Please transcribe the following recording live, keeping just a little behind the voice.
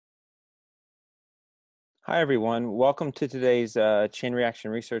Hi, everyone. Welcome to today's Chain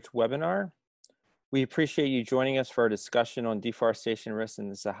Reaction Research webinar. We appreciate you joining us for our discussion on deforestation risks in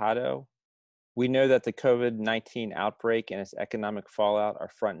the Cerrado. We know that the COVID-19 outbreak and its economic fallout are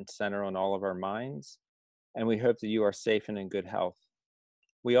front and center on all of our minds, and we hope that you are safe and in good health.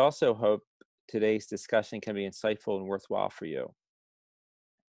 We also hope today's discussion can be insightful and worthwhile for you.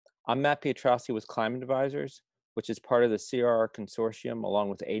 I'm Matt Pietrowski with Climate Advisors, which is part of the CRR Consortium along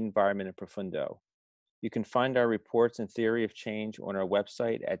with Aid Environment and Profundo. You can find our reports and theory of change on our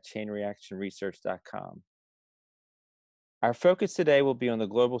website at chainreactionresearch.com. Our focus today will be on the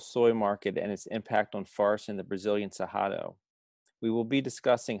global soy market and its impact on forests in the Brazilian Cerrado. We will be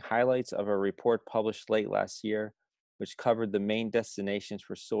discussing highlights of a report published late last year, which covered the main destinations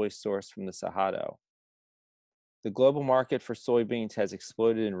for soy sourced from the Cerrado. The global market for soybeans has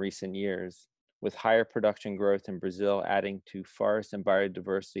exploded in recent years, with higher production growth in Brazil adding to forest and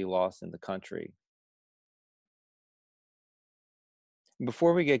biodiversity loss in the country.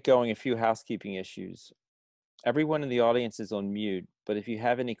 Before we get going, a few housekeeping issues. Everyone in the audience is on mute, but if you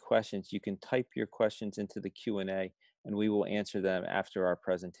have any questions, you can type your questions into the Q&A and we will answer them after our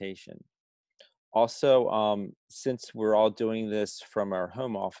presentation. Also, since we're all doing this from our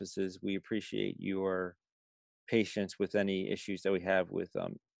home offices, we appreciate your patience with any issues that we have with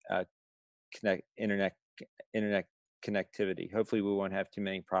internet connectivity. Hopefully we won't have too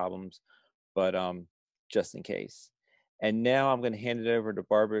many problems, but just in case. And now I'm going to hand it over to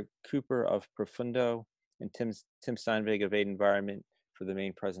Barbara Cooper of Profundo and Tim Steinweg of Aid Environment for the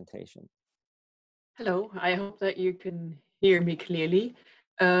main presentation. Hello, I hope that you can hear me clearly.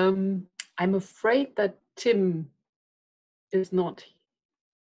 I'm afraid that Tim is not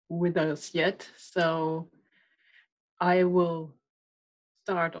with us yet, so I will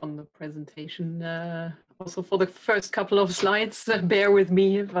start on the presentation. Also for the first couple of slides, bear with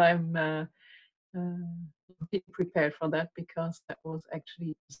me if I'm prepared for that, because that was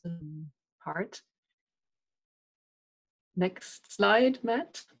actually some part. Next slide,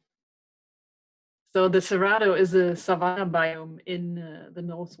 Matt. So the Cerrado is a savanna biome in the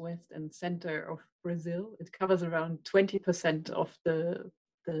northwest and center of Brazil. It covers around 20% of the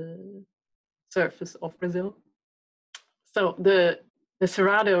surface of Brazil. So the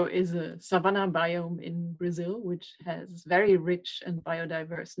Cerrado is a savanna biome in Brazil, which has very rich and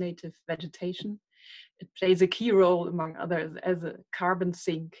biodiverse native vegetation. It plays a key role, among others, as a carbon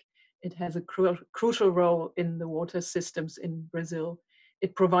sink. It has a crucial role in the water systems in Brazil.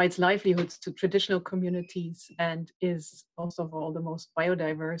 It provides livelihoods to traditional communities and is, most of all, the most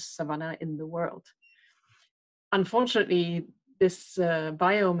biodiverse savanna in the world. Unfortunately, this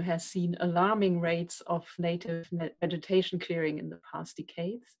biome has seen alarming rates of native vegetation clearing in the past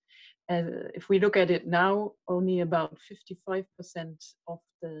decades. If we look at it now, only about 55% of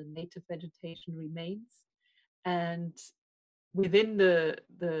the native vegetation remains. And within the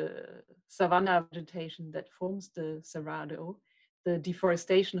savanna vegetation that forms the Cerrado, the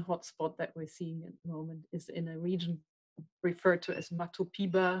deforestation hotspot that we're seeing at the moment is in a region referred to as Mato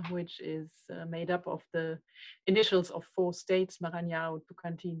Piba, which is made up of the initials of 4 states, Maranhão,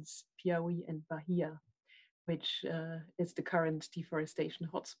 Tocantins, Piauí, and Bahia, which is the current deforestation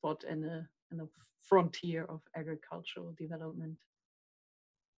hotspot and a frontier of agricultural development.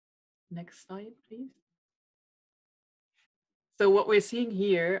 Next slide, please. So what we're seeing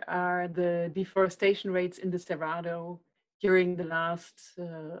here are the deforestation rates in the Cerrado during the last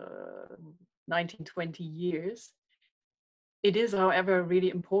 19-20 years. It is, however, really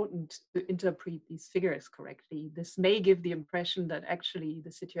important to interpret these figures correctly. This may give the impression that actually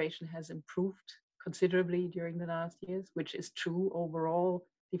the situation has improved considerably during the last years, which is true. Overall,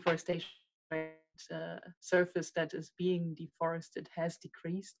 deforestation rate, surface that is being deforested has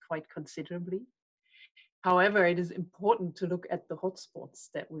decreased quite considerably. However, it is important to look at the hotspots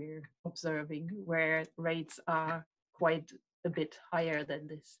that we're observing, where rates are quite a bit higher than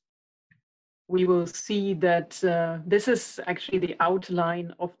this. We will see that this is actually the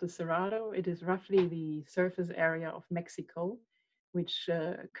outline of the Cerrado. It is roughly the surface area of Mexico, which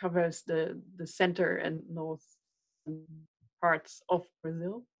covers the center and north parts of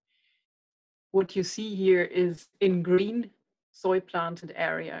Brazil. What you see here is in green, soy planted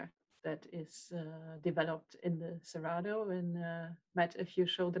area that is developed in the Cerrado. And Matt, if you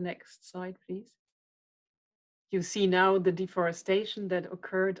show the next slide, please. You see now the deforestation that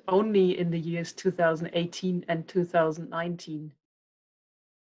occurred only in the years 2018 and 2019,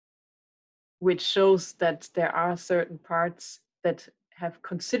 which shows that there are certain parts that have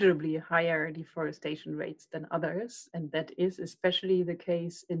considerably higher deforestation rates than others. And that is especially the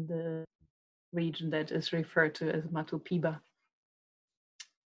case in the region that is referred to as Mato Piba.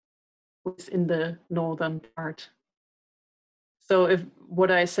 within the northern part. So if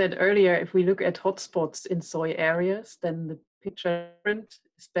what I said earlier, if we look at hotspots in soy areas, then the picture is different,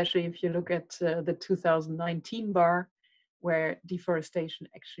 especially if you look at the 2019 bar, where deforestation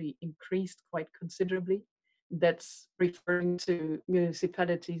actually increased quite considerably. That's referring to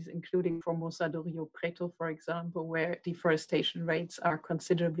municipalities, including Formosa do Rio Preto, for example, where deforestation rates are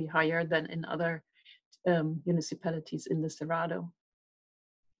considerably higher than in other municipalities in the Cerrado.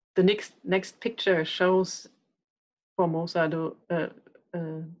 The next picture shows Formosa do, a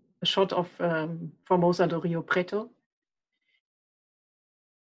shot of Formosa do Rio Preto,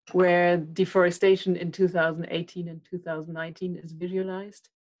 where deforestation in 2018 and 2019 is visualized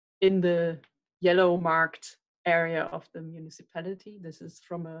in the yellow marked area of the municipality. This is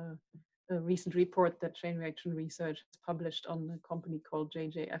from a recent report that Chain Reaction Research has published on a company called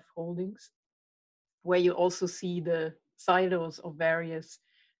JJF Holdings, where you also see the silos of various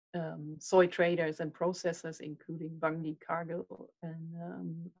soy traders and processors, including Bangli, Cargill,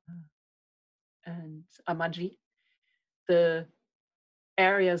 and Amaji. The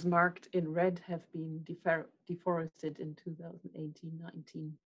areas marked in red have been deforested in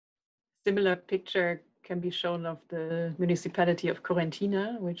 2018-19. Similar picture can be shown of the municipality of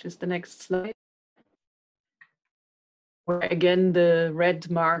Correntina, which is the next slide, where again the red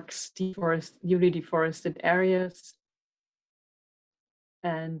marks newly deforested areas,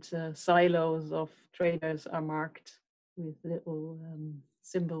 and silos of traders are marked with little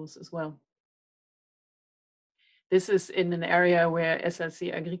symbols as well. This is in an area where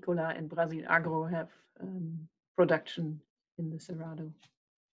SLC Agricola and Brazil Agro have production in the Cerrado.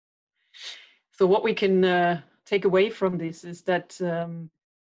 So what we can take away from this is that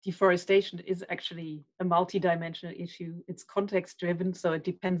deforestation is actually a multi-dimensional issue. It's context driven, so it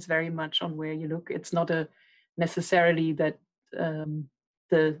depends very much on where you look. It's not necessarily that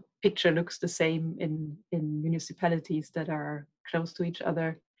the picture looks the same in municipalities that are close to each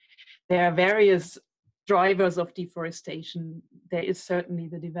other. There are various drivers of deforestation. There is certainly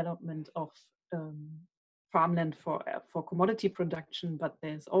the development of farmland for commodity production, but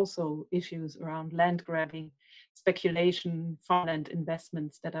there's also issues around land grabbing, speculation, farmland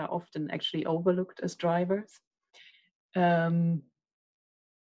investments that are often actually overlooked as drivers. The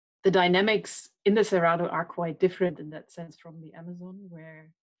dynamics in the Cerrado are quite different in that sense from the Amazon, where,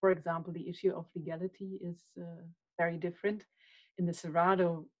 for example, the issue of legality is very different. In the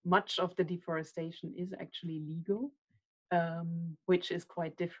Cerrado, much of the deforestation is actually legal, which is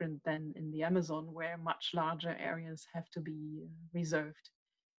quite different than in the Amazon, where much larger areas have to be reserved.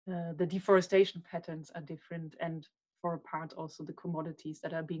 The deforestation patterns are different, and for a part also the commodities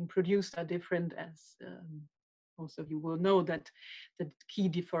that are being produced are different, as most of you will know that the key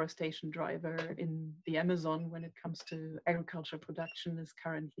deforestation driver in the Amazon when it comes to agriculture production is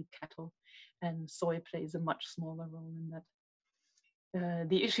currently cattle, and soy plays a much smaller role in that.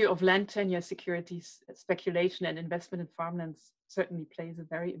 The issue of land tenure securities, speculation and investment in farmlands certainly plays a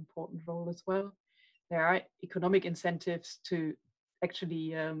very important role as well. There are economic incentives to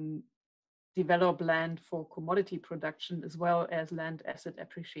actually develop land for commodity production as well as land asset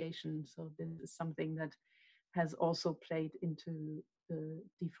appreciation. So this is something that has also played into the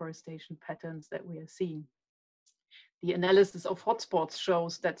deforestation patterns that we are seeing. The analysis of hotspots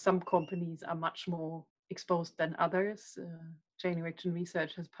shows that some companies are much more exposed than others. Chain Reaction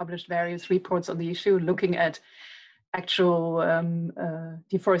Research has published various reports on the issue, looking at actual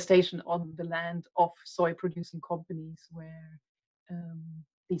deforestation on the land of soy producing companies, where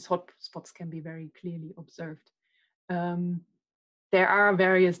these hotspots can be very clearly observed. There are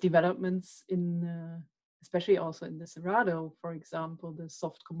various developments in especially also in the Cerrado, for example, the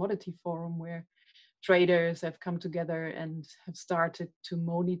Soft Commodity Forum, where traders have come together and have started to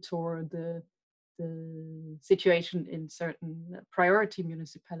monitor the situation in certain priority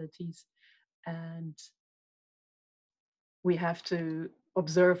municipalities. And we have to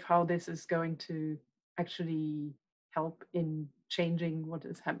observe how this is going to actually help in changing what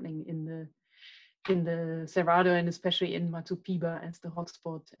is happening in the Cerrado, and especially in Matupiba as the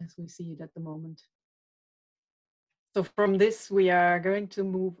hotspot as we see it at the moment. So from this, we are going to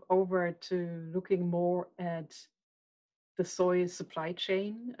move over to looking more at the soy supply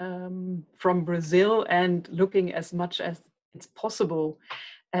chain from Brazil, and looking as much as it's possible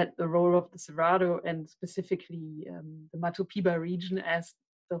at the role of the Cerrado, and specifically the Matupiba region as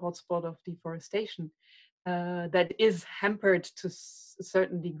the hotspot of deforestation. That is hampered to a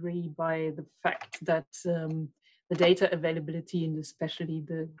certain degree by the fact that the data availability, and especially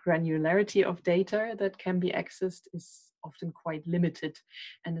the granularity of data that can be accessed, is often quite limited.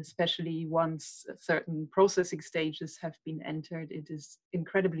 And especially once certain processing stages have been entered, it is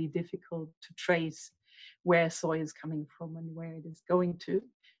incredibly difficult to trace where soy is coming from and where it is going to.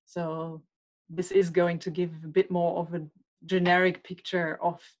 So this is going to give a bit more of a generic picture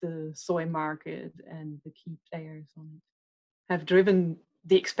of the soy market, and the key players on it have driven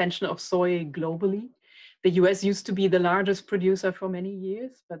the expansion of soy globally. The US used to be the largest producer for many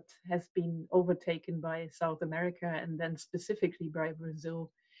years, but has been overtaken by South America and then specifically by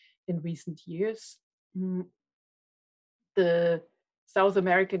Brazil in recent years. The South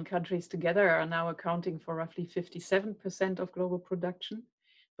American countries together are now accounting for roughly 57% of global production,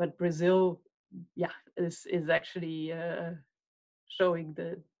 but Brazil, is actually showing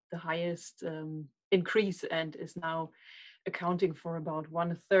the highest increase and is now accounting for about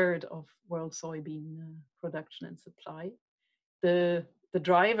 1/3 of world soybean production and supply. The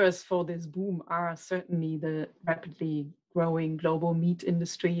drivers for this boom are certainly the rapidly growing global meat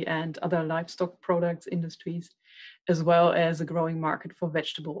industry and other livestock products industries, as well as a growing market for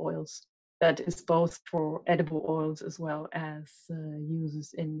vegetable oils that is both for edible oils as well as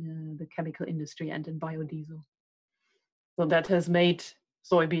uses in the chemical industry and in biodiesel. So that has made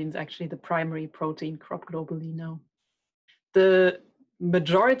soybeans actually the primary protein crop globally now. The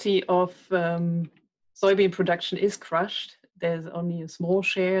majority of soybean production is crushed. There's only a small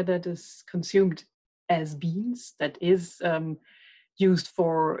share that is consumed as beans, that is used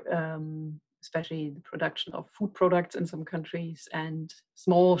for especially the production of food products in some countries, and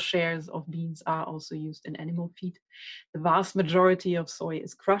small shares of beans are also used in animal feed. The vast majority of soy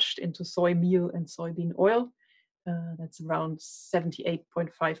is crushed into soy meal and soybean oil. That's around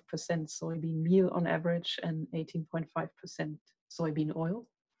 78.5% soybean meal on average and 18.5% soybean oil.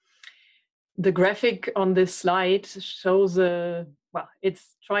 The graphic on this slide shows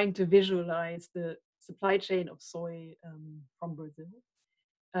it's trying to visualize the supply chain of soy from Brazil.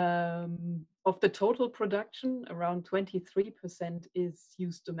 Of the total production, around 23% is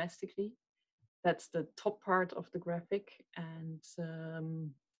used domestically. That's the top part of the graphic. And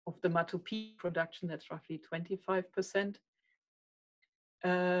of the Matupi production, that's roughly 25%.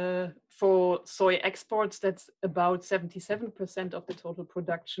 For soy exports, that's about 77% of the total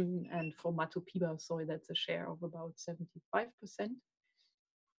production. And for Matupiba soy, that's a share of about 75%.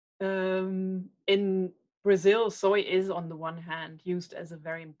 In Brazil, soy is on the one hand used as a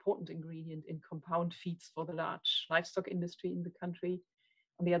very important ingredient in compound feeds for the large livestock industry in the country.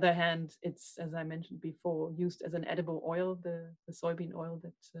 On the other hand, it's, as I mentioned before, used as an edible oil, the soybean oil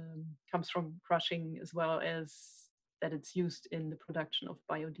that comes from crushing, as well as that it's used in the production of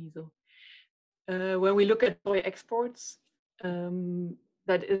biodiesel. When we look at soy exports,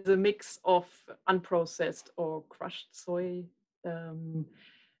 that is a mix of unprocessed or crushed soy,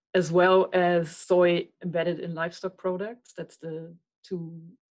 as well as soy embedded in livestock products. That's the two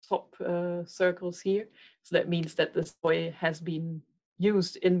top circles here. So that means that the soy has been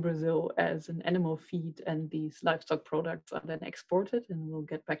used in Brazil as an animal feed, and these livestock products are then exported, and we'll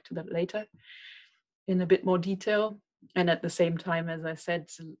get back to that later in a bit more detail. And at the same time, as I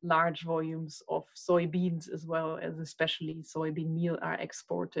said, large volumes of soybeans as well as especially soybean meal are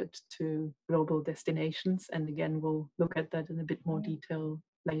exported to global destinations. And again, we'll look at that in a bit more detail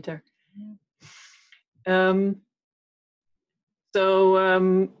later.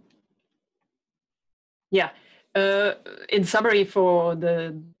 In summary, for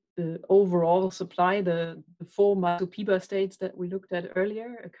the overall supply, the four Matupiba states that we looked at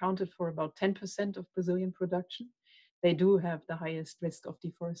earlier accounted for about 10% of Brazilian production. They do have the highest risk of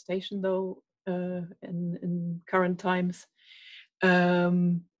deforestation, though, in current times.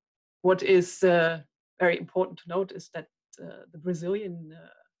 What is very important to note is that the Brazilian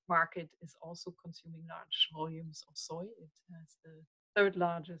market is also consuming large volumes of soy. It has the third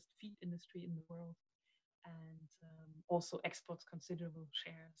largest feed industry in the world, and also exports considerable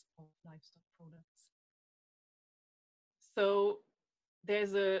shares of livestock products. So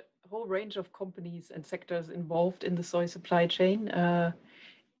there's a whole range of companies and sectors involved in the soy supply chain.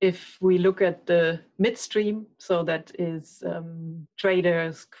 If we look at the midstream, so that is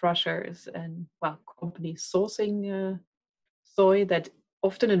traders, crushers, and companies sourcing soy, that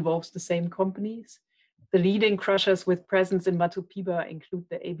often involves the same companies. The leading crushers with presence in Matupiba include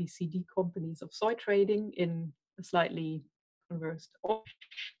the ABCD companies of soy trading in a slightly conversed order.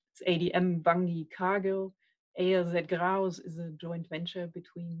 It's ADM, Bunge, Cargill. ALZ Graus is a joint venture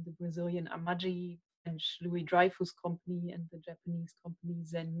between the Brazilian Amaggi, French Louis Dreyfus company, and the Japanese company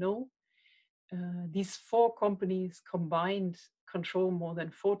Zenno. These four companies combined control more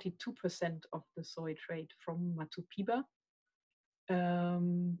than 42% of the soy trade from Matupiba.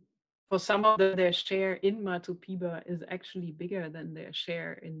 For some of them, their share in Matopiba is actually bigger than their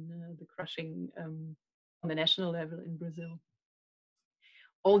share in the crushing on the national level in Brazil.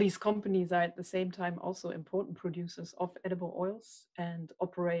 All these companies are at the same time also important producers of edible oils and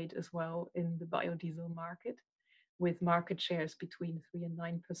operate as well in the biodiesel market with market shares between 3 and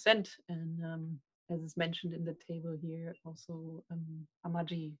 9%. And as is mentioned in the table here, also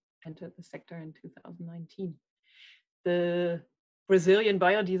Amagi entered the sector in 2019. The Brazilian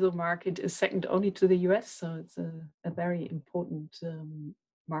biodiesel market is second only to the US, so it's a very important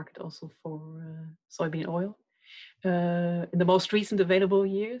market also for soybean oil. In the most recent available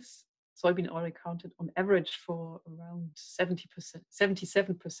years, soybean oil accounted on average for around 70%,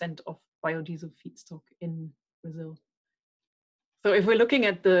 77% of biodiesel feedstock in Brazil. So if we're looking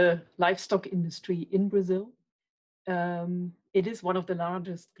at the livestock industry in Brazil, it is one of the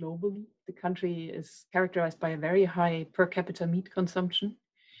largest globally. The country is characterized by a very high per capita meat consumption.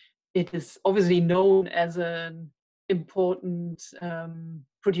 It is obviously known as an important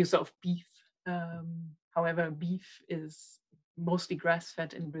producer of beef. However, beef is mostly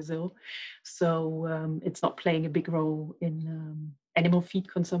grass-fed in Brazil, so it's not playing a big role in animal feed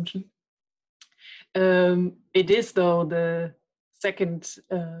consumption. It is, though, the second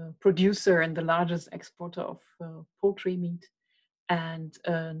producer and the largest exporter of poultry meat, and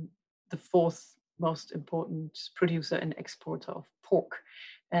the fourth most important producer and exporter of pork.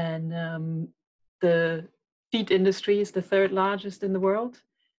 And the feed industry is the third largest in the world,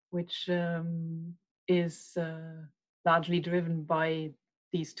 which is largely driven by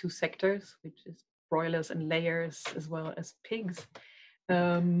these two sectors, which is broilers and layers, as well as pigs.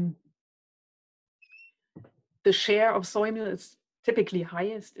 The share of soy meal is typically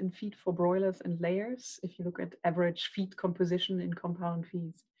highest in feed for broilers and layers. If you look at average feed composition in compound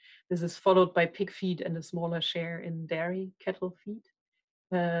feeds, this is followed by pig feed and a smaller share in dairy cattle feed.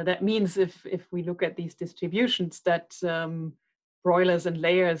 That means if we look at these distributions, that broilers and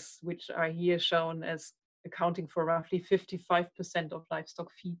layers, which are here shown as accounting for roughly 55% of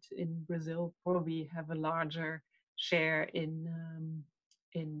livestock feed in Brazil, probably have a larger share in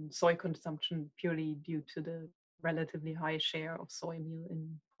soy consumption purely due to the relatively high share of soy meal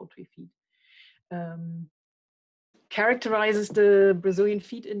in poultry feed. Characterizes the Brazilian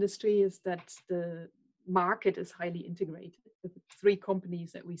feed industry is that the market is highly integrated with the three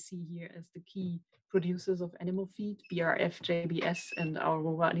companies that we see here as the key producers of animal feed: BRF, JBS, and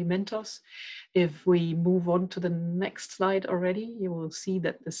Aurora Alimentos. If we move on to the next slide already, you will see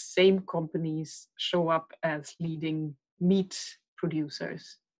that the same companies show up as leading meat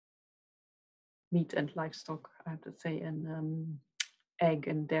producers, meat and livestock, I have to say, and egg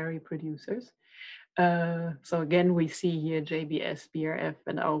and dairy producers. So again, we see here JBS, BRF,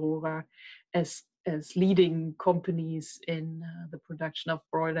 and Aurora as leading companies in the production of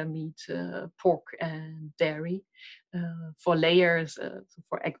broiler meat, pork, and dairy. For layers, so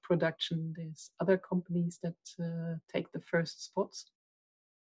for egg production, there's other companies that take the first spots.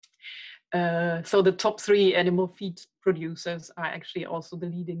 So the top three animal feed producers are actually also the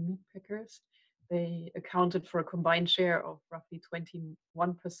leading meat packers. They accounted for a combined share of roughly 21%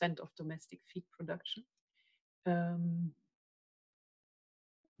 of domestic feed production.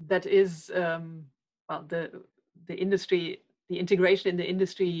 That is, well, the industry, the integration in the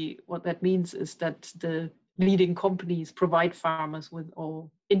industry, what that means is that the leading companies provide farmers with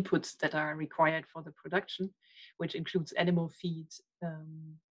all inputs that are required for the production, which includes animal feed,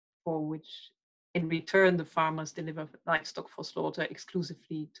 for which in return the farmers deliver livestock for slaughter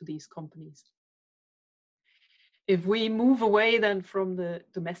exclusively to these companies. If we move away then from the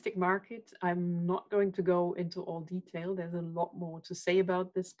domestic market, I'm not going to go into all detail. There's a lot more to say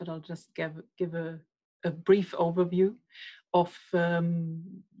about this, but I'll just give a brief overview of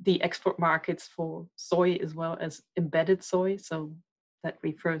the export markets for soy as well as embedded soy. So that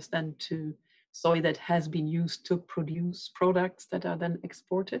refers then to soy that has been used to produce products that are then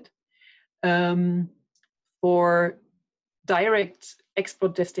exported. For direct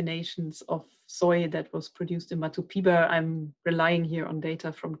export destinations of soy that was produced in Matopiba, I'm relying here on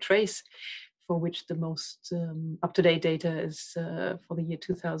data from Trace, for which the most up-to-date data is for the year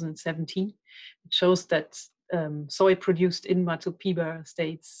 2017. It shows that soy produced in Matopiba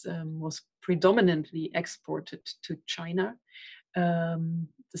states was predominantly exported to China.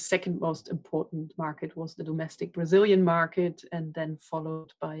 The second most important market was the domestic Brazilian market, and then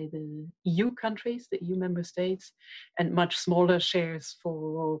followed by the EU countries, the EU member states, and much smaller shares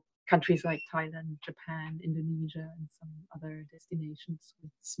for countries like Thailand, Japan, Indonesia, and some other destinations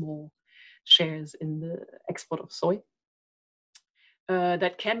with small shares in the export of soy.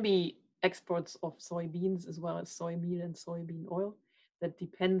 That can be exports of soybeans as well as soy meal and soybean oil. That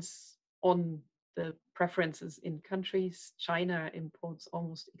depends on the preferences in countries. China imports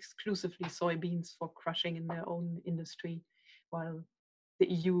almost exclusively soybeans for crushing in their own industry, while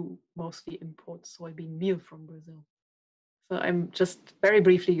the EU mostly imports soybean meal from Brazil. So I'm just very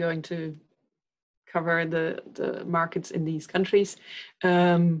briefly going to cover the markets in these countries.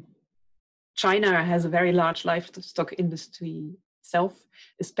 China has a very large livestock industry itself,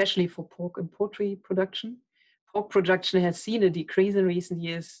 especially for pork and poultry production. Pork production has seen a decrease in recent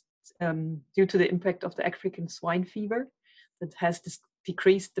years due to the impact of the African swine fever that has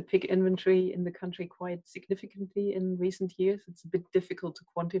decreased the pig inventory in the country quite significantly in recent years. It's a bit difficult to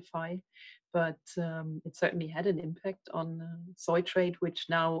quantify, but it certainly had an impact on soy trade, which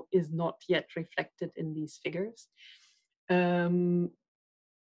now is not yet reflected in these figures.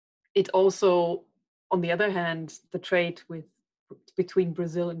 It also, on the other hand, the trade between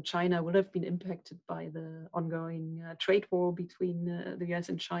Brazil and China will have been impacted by the ongoing trade war between the US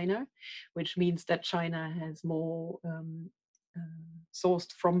and China, which means that China has more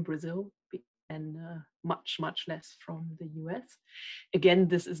sourced from Brazil and much, much less from the US. Again,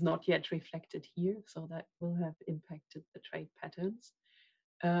 this is not yet reflected here, so that will have impacted the trade patterns.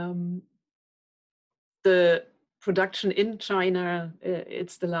 The production in China,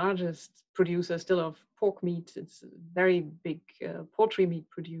 it's the largest producer still of pork meat. It's a very big poultry meat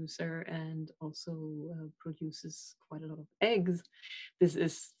producer and also produces quite a lot of eggs. This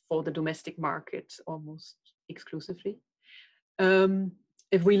is for the domestic market almost exclusively.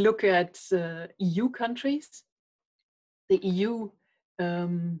 If we look at EU countries, the EU,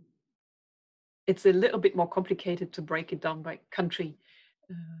 it's a little bit more complicated to break it down by country.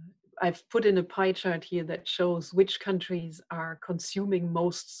 I've put in a pie chart here that shows which countries are consuming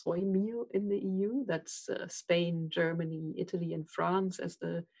most soy meal in the EU. That's Spain, Germany, Italy, and France as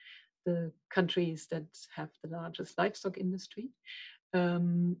the countries that have the largest livestock industry.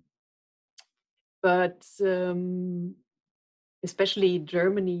 Especially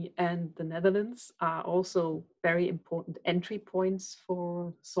Germany and the Netherlands are also very important entry points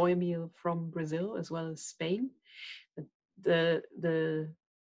for soy meal from Brazil, as well as Spain. The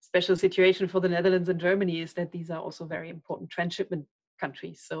special situation for the Netherlands and Germany is that these are also very important transshipment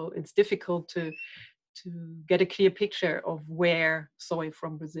countries. So it's difficult to get a clear picture of where soy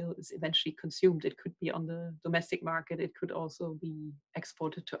from Brazil is eventually consumed. It could be on the domestic market. It could also be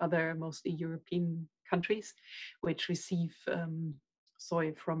exported to other, mostly European countries, which receive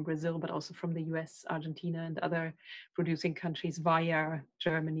soy from Brazil, but also from the US, Argentina, and other producing countries via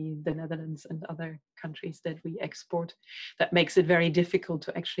Germany, the Netherlands, and other countries that we export. That makes it very difficult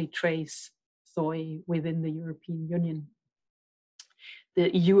to actually trace soy within the European Union. The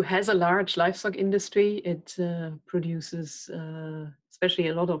EU has a large livestock industry. It produces especially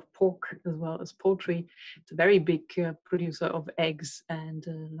a lot of pork as well as poultry. It's a very big producer of eggs and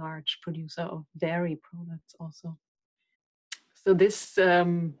a large producer of dairy products also. So this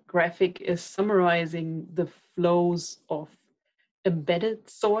graphic is summarizing the flows of embedded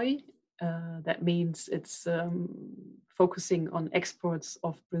soy. That means it's focusing on exports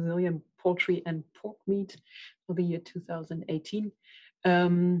of Brazilian poultry and pork meat for the year 2018.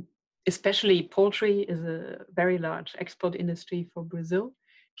 Especially poultry is a very large export industry for Brazil.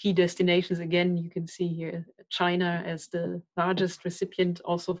 Key destinations, again, you can see here, China as the largest recipient,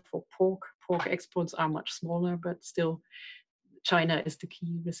 also for pork. Pork exports are much smaller, but still China is the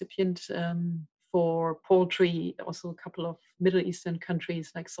key recipient. For poultry, also a couple of Middle Eastern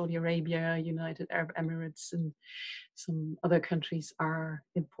countries like Saudi Arabia, United Arab Emirates, and some other countries are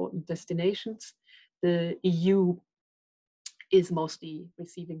important destinations. The EU is mostly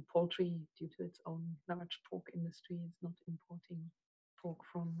receiving poultry due to its own large pork industry. It's not importing pork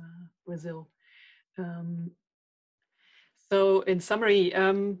from Brazil. So in summary,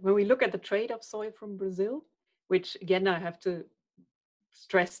 when we look at the trade of soy from Brazil, which again, I have to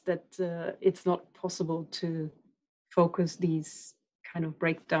stress that it's not possible to focus these kind of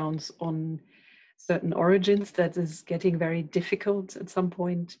breakdowns on certain origins. That is getting very difficult at some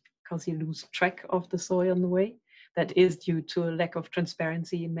point because you lose track of the soy on the way. That is due to a lack of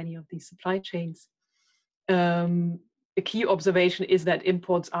transparency in many of these supply chains. A key observation is that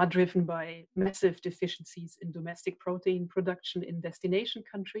imports are driven by massive deficiencies in domestic protein production in destination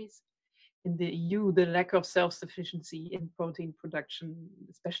countries. In the EU, the lack of self-sufficiency in protein production,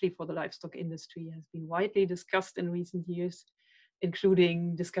 especially for the livestock industry, has been widely discussed in recent years,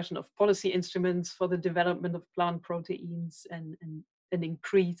 including discussion of policy instruments for the development of plant proteins and an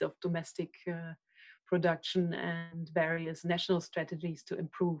increase of domestic production and various national strategies to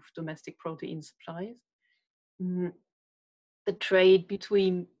improve domestic protein supplies. The trade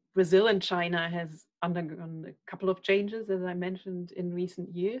between Brazil and China has undergone a couple of changes, as I mentioned, in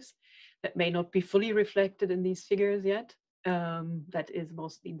recent years. that may not be fully reflected in these figures yet. That is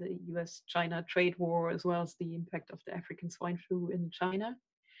mostly the US-China trade war, as well as the impact of the African swine flu in China.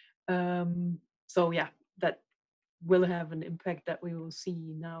 So yeah, that will have an impact that we will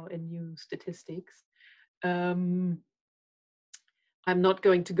see now in new statistics. I'm not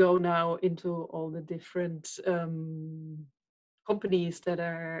going to go now into all the different companies that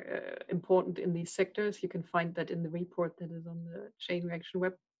are important in these sectors. You can find that in the report that is on the Chain Reaction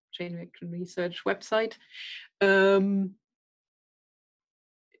Research website.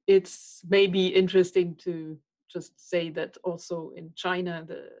 It's maybe interesting to just say that also in China,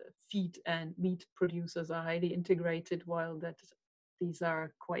 the feed and meat producers are highly integrated, while that these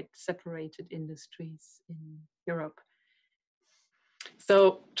are quite separated industries in Europe.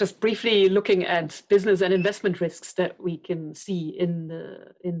 So just briefly looking at business and investment risks that we can see in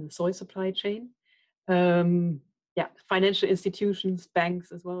the soy supply chain. Yeah, financial institutions,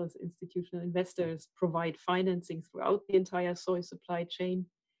 banks, as well as institutional investors provide financing throughout the entire soy supply chain.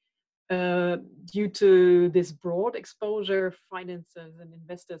 Due to this broad exposure, financiers and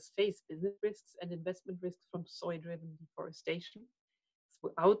investors face business risks and investment risks from soy-driven deforestation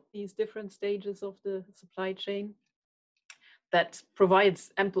throughout these different stages of the supply chain. That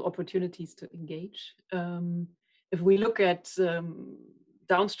provides ample opportunities to engage. If we look at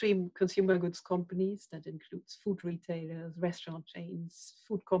downstream consumer goods companies, that includes food retailers, restaurant chains,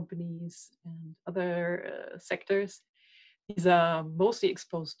 food companies, and other sectors, these are mostly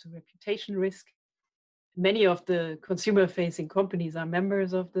exposed to reputation risk. Many of the consumer-facing companies are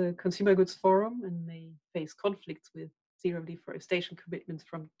members of the Consumer Goods Forum, and they face conflicts with zero deforestation commitments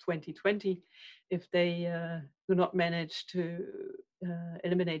from 2020 if they do not manage to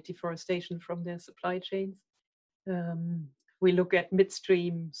eliminate deforestation from their supply chains. We look at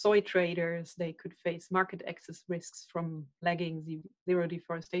midstream soy traders, they could face market access risks from lagging zero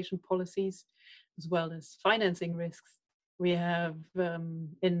deforestation policies, as well as financing risks. We have,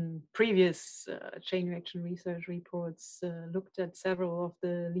 in previous chain reaction research reports, looked at several of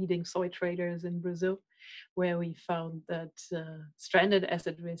the leading soy traders in Brazil, where we found that stranded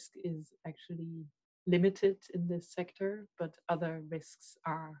asset risk is actually limited in this sector, but other risks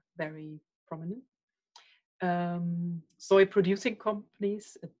are very prominent. Soy producing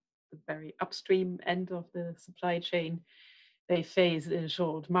companies at the very upstream end of the supply chain, they face, in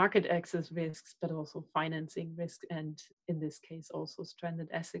short, market access risks, but also financing risk, and in this case, also stranded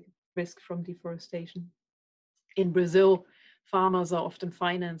asset risk from deforestation. In Brazil, farmers are often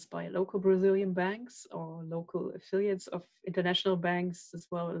financed by local Brazilian banks or local affiliates of international banks, as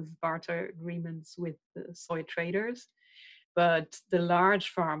well as barter agreements with the soy traders. But the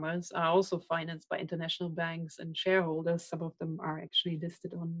large farmers are also financed by international banks and shareholders. Some of them are actually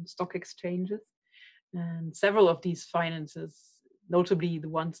listed on stock exchanges. And several of these finances, notably the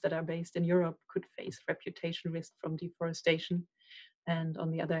ones that are based in Europe, could face reputation risk from deforestation, and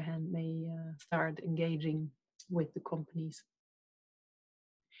on the other hand, may start engaging with the companies.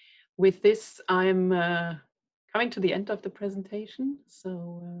 With this, I'm coming to the end of the presentation,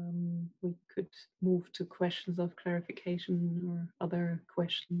 so we could move to questions of clarification or other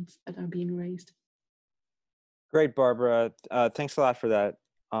questions that are being raised. Great, Barbara. Thanks a lot for that.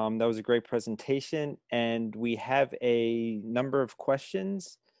 That was a great presentation, and we have a number of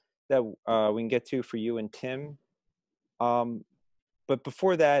questions that we can get to for you and Tim. But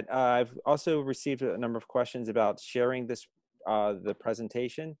before that, I've also received a number of questions about sharing this the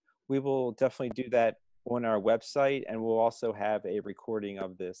presentation. We will definitely do that on our website, and we'll also have a recording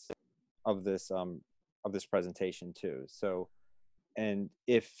of this presentation too. So, and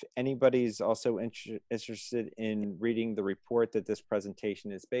if anybody's also interested in reading the report that this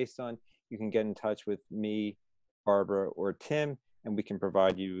presentation is based on, you can get in touch with me, Barbara, or Tim, and we can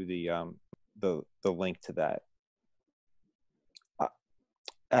provide you the link to that.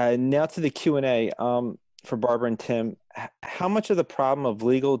 Now to the Q&A for Barbara and Tim. How much of the problem of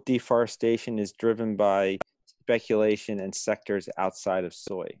legal deforestation is driven by speculation in sectors outside of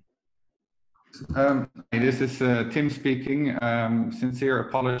soy? This is Tim speaking. Sincere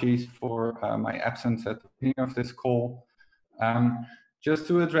apologies for my absence at the beginning of this call. Just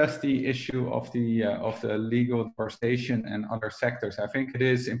to address the issue of the legal deforestation and other sectors, I think it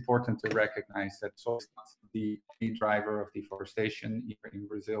is important to recognize that soy is not the driver of deforestation, either in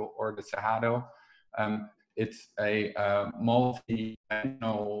Brazil or the Cerrado. It's a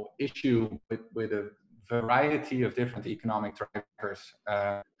multi-dimensional issue with a variety of different economic drivers.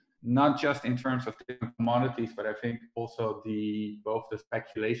 Not just in terms of different commodities, but I think also both the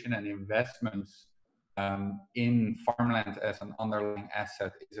speculation and investments in farmland as an underlying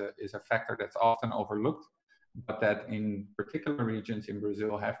asset is a factor that's often overlooked. but that in particular regions in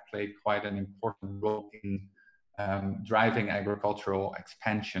Brazil have played quite an important role in driving agricultural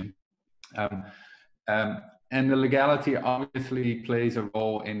expansion. And the legality obviously plays a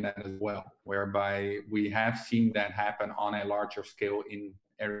role in that as well, whereby we have seen that happen on a larger scale in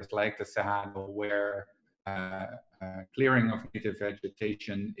areas like the Cerrado, where clearing of native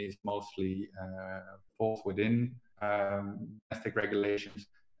vegetation is mostly falls within domestic regulations,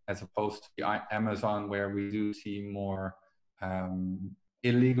 as opposed to the Amazon, where we do see more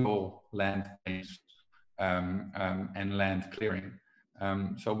illegal land claims and land clearing.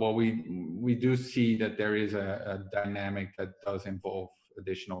 So what we do see that there is a dynamic that does involve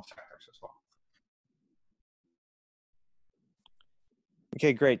additional sectors as well.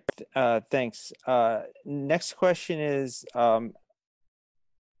 Okay, great. Thanks. Next question is, how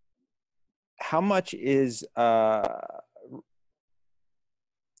much is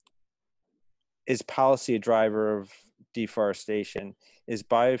policy a driver of deforestation? Is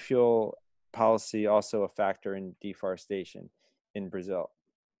biofuel policy also a factor in deforestation in Brazil?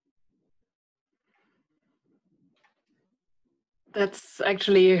 That's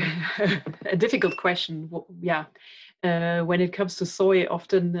actually a difficult question. Yeah, when it comes to soy,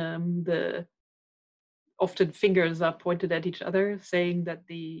 often often fingers are pointed at each other, saying that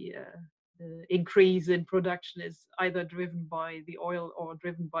the increase in production is either driven by the oil or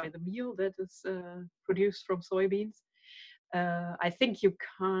driven by the meal that is produced from soybeans. I think you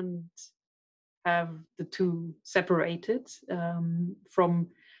can't have the two separated. From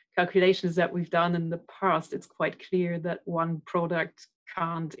calculations that we've done in the past, it's quite clear that one product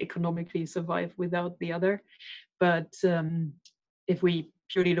can't economically survive without the other. But if we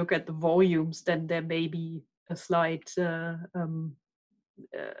purely look at the volumes, then there may be a slight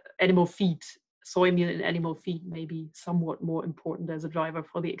animal feed, soy meal and animal feed may be somewhat more important as a driver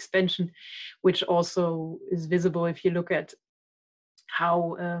for the expansion, which also is visible if you look at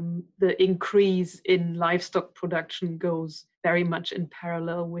how the increase in livestock production goes very much in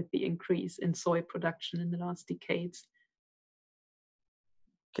parallel with the increase in soy production in the last decades.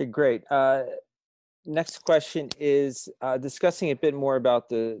 Okay, great. Next question is discussing a bit more about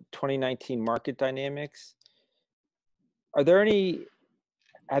the 2019 market dynamics. Have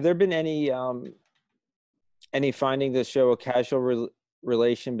there been any findings that show a causal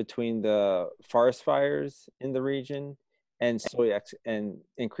relation between the forest fires in the region and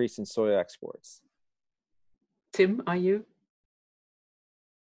increase in soy exports? Tim, are you?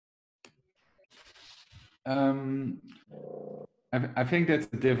 I think that's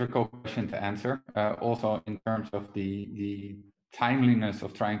a difficult question to answer. Also, in terms of the timeliness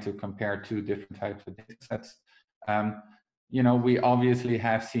of trying to compare two different types of data sets. You know, we obviously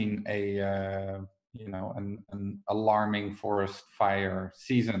have seen an alarming forest fire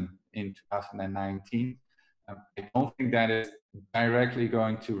season in 2019. I don't think that is directly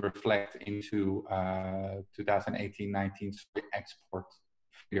going to reflect into 2018-19 soy export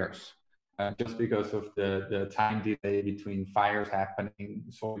figures, just because of the time delay between fires happening,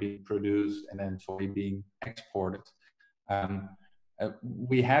 soy being produced, and then soy being exported.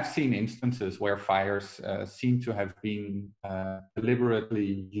 We have seen instances where fires seem to have been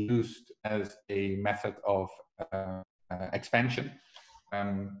deliberately used as a method of expansion,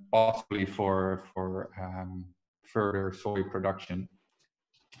 possibly for further soy production.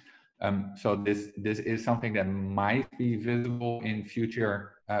 So this is something that might be visible in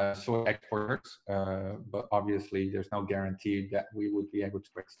future soy exporters, but obviously there's no guarantee that we would be able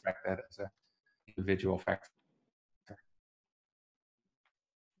to extract that as an individual factor.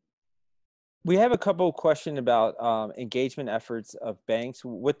 We have a couple of questions about engagement efforts of banks.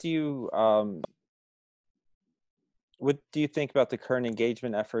 What do you think about the current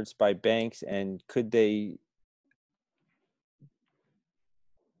engagement efforts by banks, and could they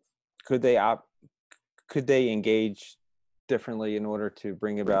engage differently in order to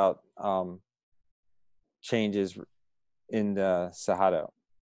bring about changes in the Cerrado?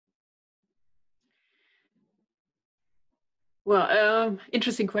 Well,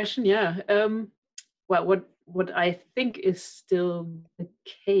 interesting question. Yeah. Well, what I think is still the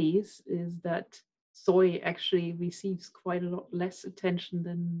case is that soy actually receives quite a lot less attention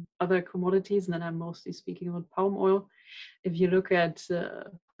than other commodities, and then I'm mostly speaking about palm oil. If you look at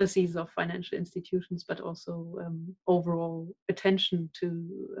policies of financial institutions, but also overall attention to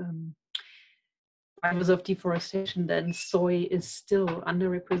drivers of deforestation, then soy is still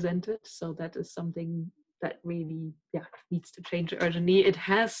underrepresented. So that is something that really needs to change urgently. It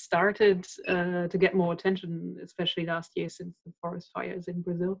has started to get more attention, especially last year since the forest fires in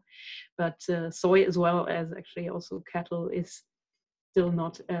Brazil. But soy, as well as actually also cattle, is still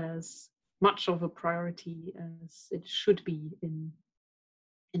not as much of a priority as it should be in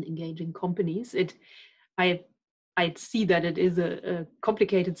engaging companies. I see that it is a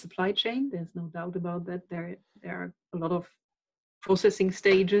complicated supply chain. There's no doubt about that. There are a lot of processing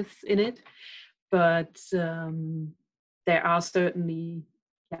stages in it, but there are certainly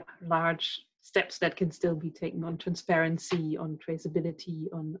large steps that can still be taken on transparency, on traceability,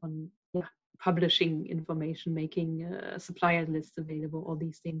 on publishing information, making supplier lists available, all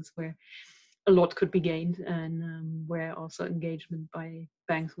these things where a lot could be gained, and where also engagement by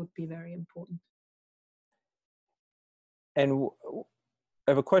banks would be very important. And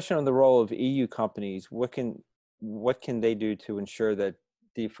I have a question on the role of EU companies. What can they do to ensure that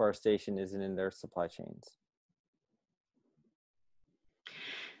deforestation isn't in their supply chains?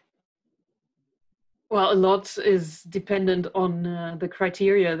 Well, a lot is dependent on the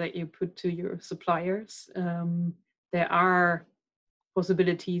criteria that you put to your suppliers. There are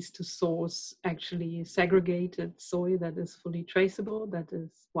possibilities to source actually segregated soy that is fully traceable. That is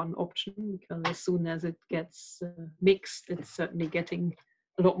one option, because as soon as it gets mixed, it's certainly getting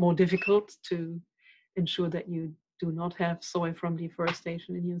a lot more difficult to ensure that you do not have soy from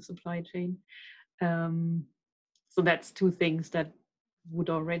deforestation in your supply chain. So that's two things that would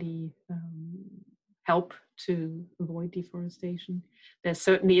already help to avoid deforestation. There's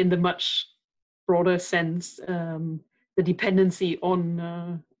certainly, in the much broader sense, the dependency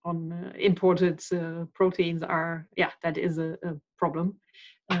on imported proteins that is a problem.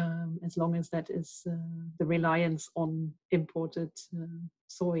 As long as that is the reliance on imported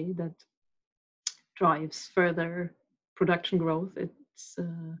soy that drives further production growth, it's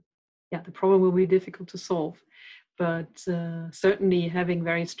the problem will be difficult to solve. But certainly having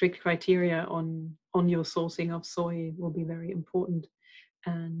very strict criteria on your sourcing of soy will be very important,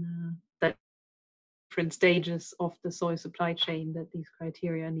 and that different stages of the soy supply chain that these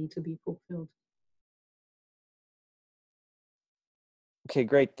criteria need to be fulfilled. Okay,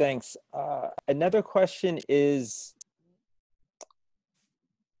 great, thanks. Another question is,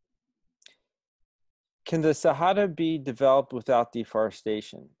 can the Cerrado be developed without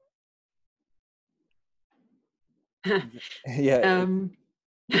deforestation? Yeah,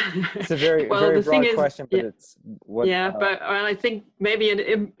 it's a very very broad question, but it's what. Yeah, but I think maybe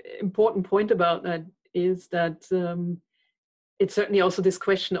an important point about that is that it's certainly also this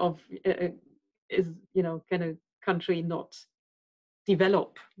question of is, can a country not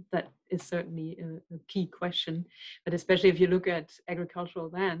develop? That is certainly a key question. But especially if you look at agricultural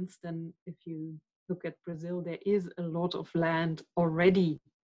lands, then if you look at Brazil, there is a lot of land already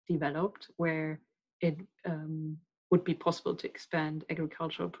developed where it would be possible to expand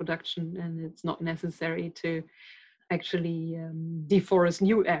agricultural production, and it's not necessary to actually deforest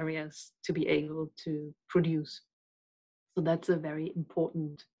new areas to be able to produce. So that's a very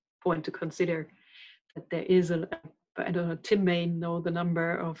important point to consider, that there is I don't know, Tim may know the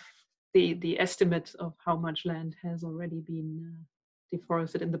number of the estimate of how much land has already been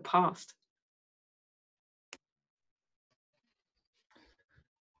deforested in the past.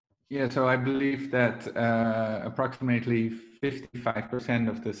 Yeah, so I believe that approximately 55%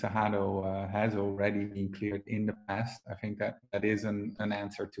 of the Cerrado has already been cleared in the past. I think that is an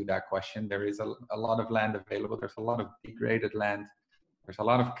answer to that question. There is a lot of land available. There's a lot of degraded land. There's a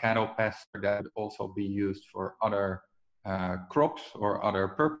lot of cattle pasture that would also be used for other crops or other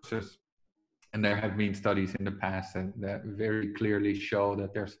purposes. And there have been studies in the past that very clearly show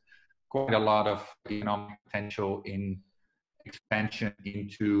that there's quite a lot of economic potential in expansion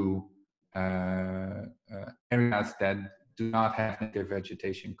into areas that do not have native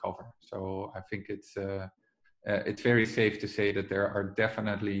vegetation cover. So I think it's very safe to say that there are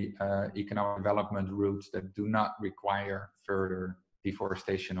definitely economic development routes that do not require further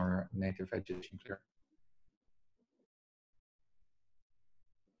deforestation or native vegetation clearing.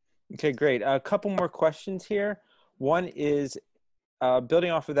 Okay, great. A couple more questions here. One is, building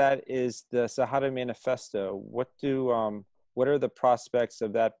off of that, is the Cerrado Manifesto. What are the prospects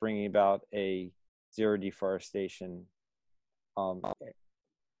of that bringing about a zero deforestation in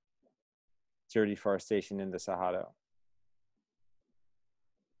the Cerrado?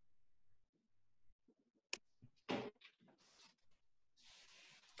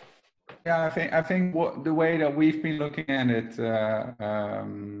 Yeah, I think the way that we've been looking at it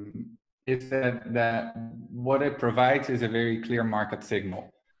is that what it provides is a very clear market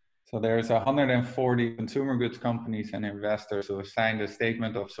signal. So there's 140 consumer goods companies and investors who have signed a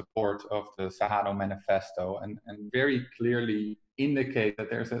statement of support of the Cerrado Manifesto, and very clearly indicate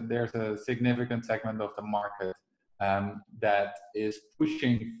that there's a significant segment of the market that is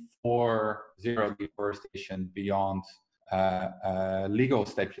pushing for zero deforestation beyond legal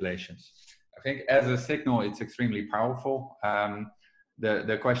stipulations. I think as a signal, it's extremely powerful.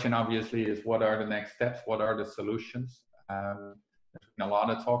 The question obviously is, what are the next steps? What are the solutions? There's been a lot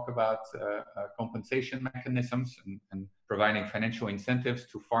of talk about compensation mechanisms and providing financial incentives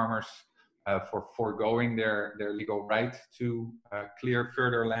to farmers for foregoing their legal right to clear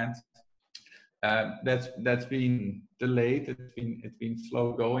further land. That's been delayed. It's been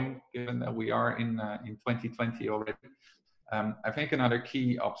slow going, given that we are in 2020 already. I think another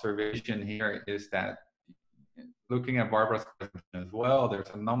key observation here is that, looking at Barbara's question as well, there's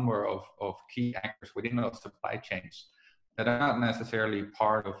a number of key actors within those supply chains that are not necessarily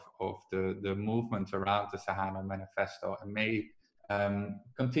part of the movement around the Cerrado Manifesto and may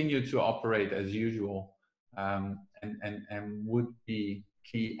continue to operate as usual, and would be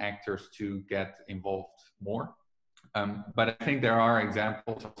key actors to get involved more. But I think there are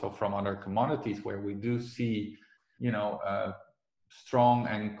examples also from other commodities where we do see, strong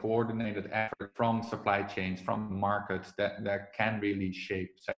and coordinated effort from supply chains, from markets that can really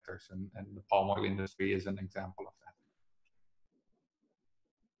shape sectors, and the palm oil industry is an example of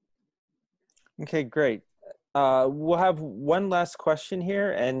that. Okay, great. We'll have one last question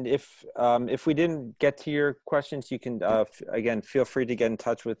here, and if we didn't get to your questions, you can again feel free to get in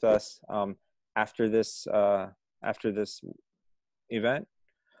touch with us after this event.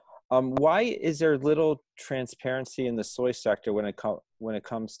 Why is there little transparency in the soy sector when it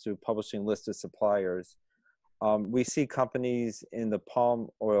comes to publishing listed suppliers? We see companies in the palm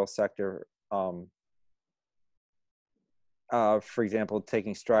oil sector, for example,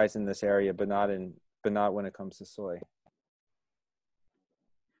 taking strides in this area, but not when it comes to soy.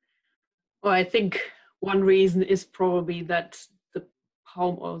 Well, I think one reason is probably that the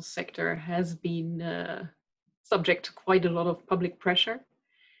palm oil sector has been subject to quite a lot of public pressure,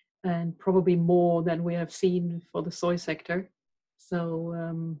 and probably more than we have seen for the soy sector. So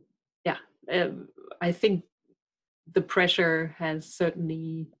I think the pressure has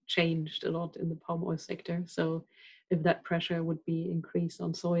certainly changed a lot in the palm oil sector. So if that pressure would be increased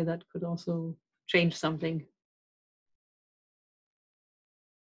on soy, that could also change something.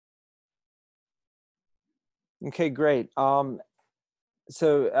 Okay, great.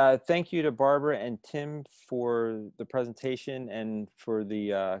 So thank you to Barbara and Tim for the presentation and for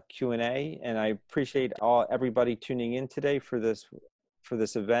the Q&A, and I appreciate everybody tuning in today for this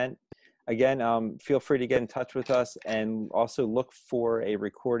event. Again, feel free to get in touch with us, and also look for a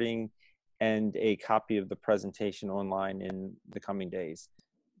recording and a copy of the presentation online in the coming days.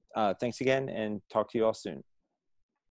 Thanks again, and talk to you all soon.